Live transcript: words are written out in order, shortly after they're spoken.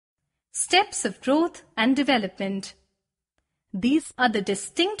Steps of growth and development. These are the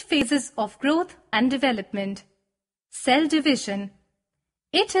distinct phases of growth and development. Cell division.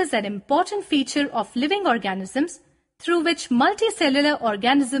 It is an important feature of living organisms through which multicellular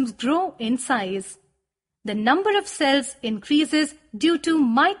organisms grow in size. The number of cells increases due to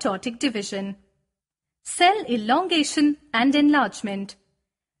mitotic division. Cell elongation and enlargement.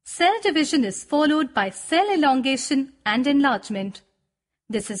 Cell division is followed by cell elongation and enlargement.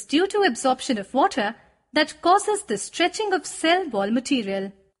 This is due to absorption of water that causes the stretching of cell wall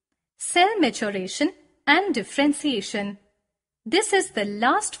material. Cell maturation and differentiation. This is the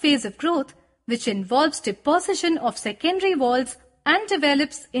last phase of growth which involves deposition of secondary walls and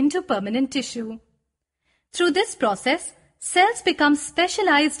develops into permanent tissue. Through this process, cells become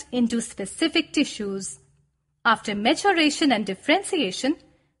specialized into specific tissues. After maturation and differentiation,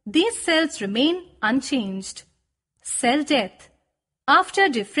 these cells remain unchanged. Cell death. After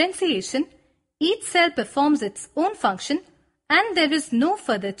differentiation, each cell performs its own function and there is no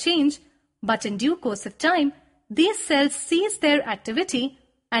further change, but in due course of time, these cells cease their activity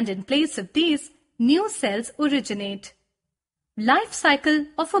and in place of these, new cells originate. Life cycle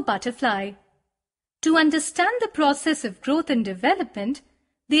of a butterfly. To understand the process of growth and development,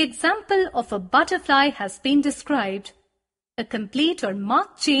 the example of a butterfly has been described. A complete or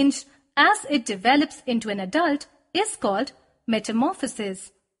marked change as it develops into an adult is called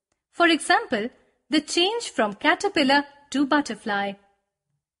metamorphosis. For example, the change from caterpillar to butterfly.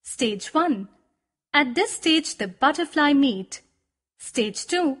 Stage 1. At this stage, the butterfly meet. Stage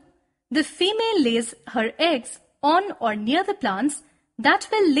 2. The female lays her eggs on or near the plants that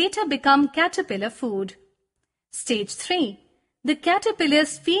will later become caterpillar food. Stage 3. The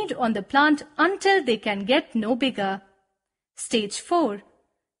caterpillars feed on the plant until they can get no bigger. Stage 4.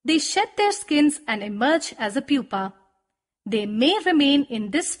 They shed their skins and emerge as a pupa. They may remain in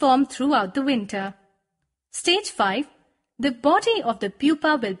this form throughout the winter. Stage 5. The body of the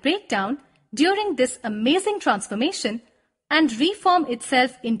pupa will break down during this amazing transformation and reform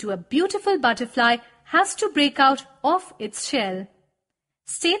itself into a beautiful butterfly has to break out of its shell.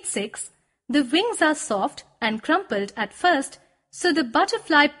 Stage 6. The wings are soft and crumpled at first, so the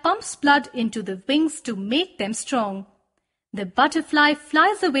butterfly pumps blood into the wings to make them strong. The butterfly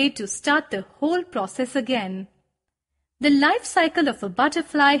flies away to start the whole process again. The life cycle of a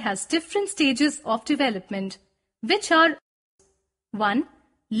butterfly has different stages of development, which are 1.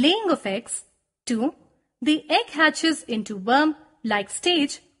 Laying of eggs. 2. The egg hatches into worm-like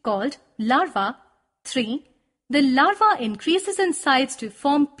stage called larva. 3. The larva increases in size to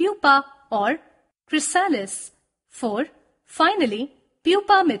form pupa or chrysalis. 4. Finally,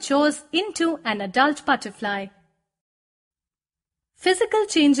 pupa matures into an adult butterfly. Physical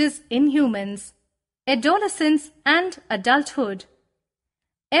changes in humans. Adolescence and adulthood.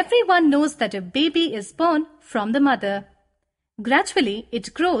 Everyone knows that a baby is born from the mother. Gradually,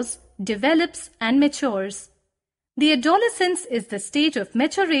 it grows, develops and matures. The adolescence is the stage of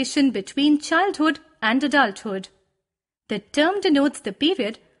maturation between childhood and adulthood. The term denotes the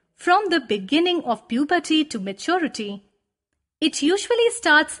period from the beginning of puberty to maturity. It usually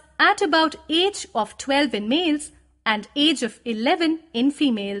starts at about age of 12 in males and age of 11 in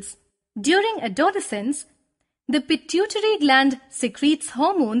females. During adolescence, the pituitary gland secretes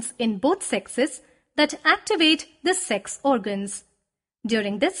hormones in both sexes that activate the sex organs.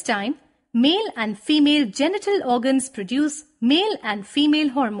 During this time, male and female genital organs produce male and female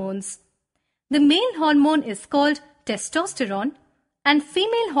hormones. The male hormone is called testosterone and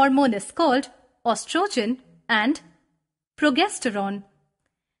female hormone is called estrogen and progesterone.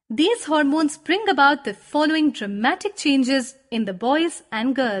 These hormones bring about the following dramatic changes in the boys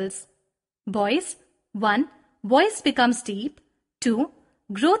and girls. Boys. 1. Voice becomes deep. 2.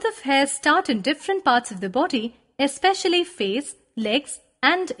 Growth of hairs start in different parts of the body, especially face, legs,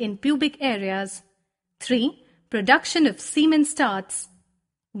 and in pubic areas. 3. Production of semen starts.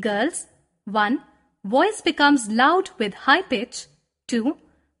 Girls. 1. Voice becomes loud with high pitch. 2.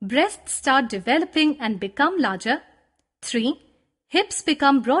 Breasts start developing and become larger. 3. Hips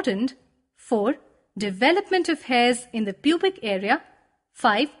become broadened. 4. Development of hairs in the pubic area.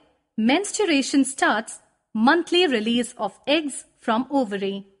 5. Menstruation starts, monthly release of eggs from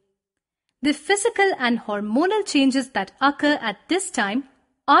ovary. The physical and hormonal changes that occur at this time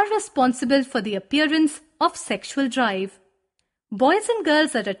are responsible for the appearance of sexual drive. Boys and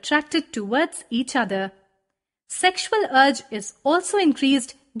girls are attracted towards each other. Sexual urge is also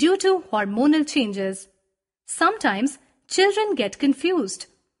increased due to hormonal changes. Sometimes children get confused.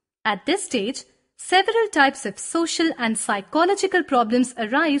 At this stage, several types of social and psychological problems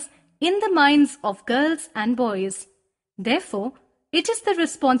arise in the minds of girls and boys. Therefore, it is the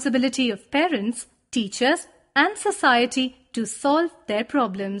responsibility of parents, teachers, and society to solve their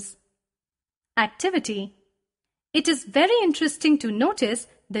problems. Activity. It is very interesting to notice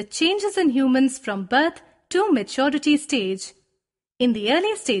the changes in humans from birth to maturity stage. In the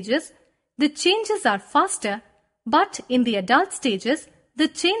early stages, the changes are faster, but in the adult stages, the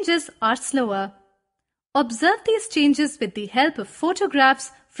changes are slower. Observe these changes with the help of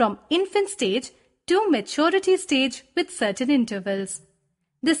photographs from infant stage to maturity stage with certain intervals.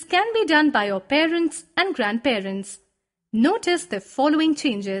 This can be done by your parents and grandparents. Notice the following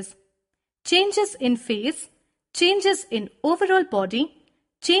changes: changes in face, changes in overall body,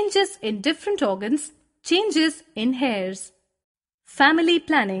 changes in different organs, changes in hairs. Family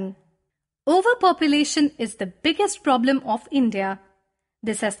planning. Overpopulation is the biggest problem of India.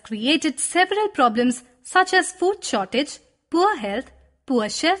 This has created several problems such as food shortage, poor health, poor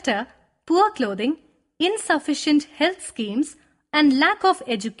shelter, poor clothing, insufficient health schemes, and lack of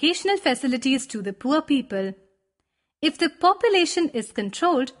educational facilities to the poor people. If the population is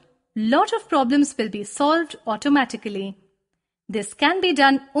controlled, lot of problems will be solved automatically. This can be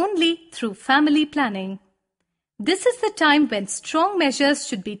done only through family planning. This is the time when strong measures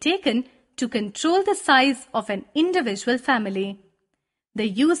should be taken to control the size of an individual family. The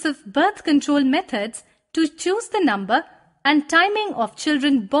use of birth control methods to choose the number and timing of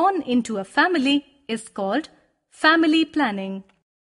children born into a family is called family planning.